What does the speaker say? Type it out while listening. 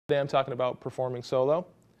Today I'm talking about performing solo.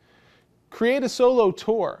 Create a solo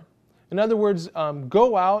tour. In other words,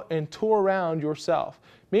 go out and tour around yourself.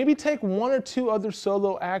 Maybe take one or two other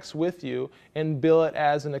solo acts with you and bill it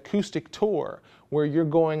as an acoustic tour where you're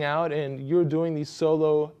going out and you're doing these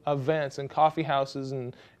solo events in coffee houses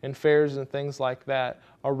and fairs and things like that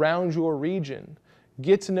around your region.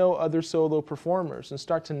 Get to know other solo performers and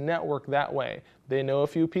start to network that way. They know a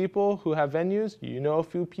few people who have venues, you know a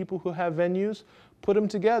few people who have venues. Put them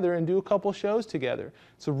together and do a couple shows together.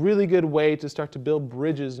 It's a really good way to start to build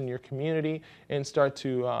bridges in your community and start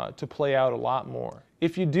to play out a lot more.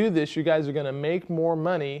 If you do this, you guys are going to make more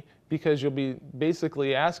money because you'll be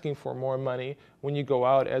basically asking for more money when you go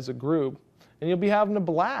out as a group, and you'll be having a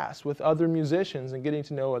blast with other musicians and getting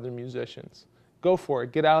to know other musicians. Go for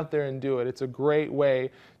it. Get out there and do it. It's a great way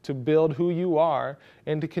to build who you are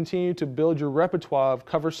and to continue to build your repertoire of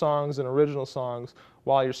cover songs and original songs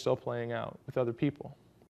while you're still playing out with other people.